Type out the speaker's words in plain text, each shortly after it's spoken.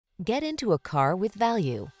Get into a car with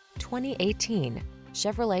value. 2018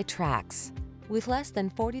 Chevrolet Trax. With less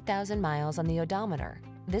than 40,000 miles on the odometer,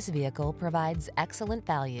 this vehicle provides excellent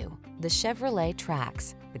value. The Chevrolet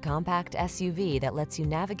Trax, the compact SUV that lets you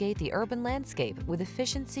navigate the urban landscape with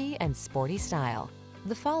efficiency and sporty style.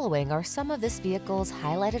 The following are some of this vehicle's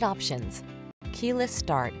highlighted options: keyless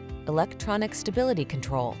start, electronic stability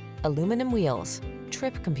control, aluminum wheels,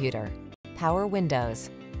 trip computer, power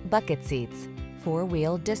windows, bucket seats,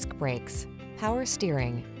 four-wheel disc brakes, power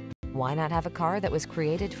steering. Why not have a car that was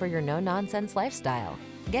created for your no-nonsense lifestyle?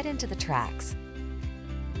 Get into the Trax.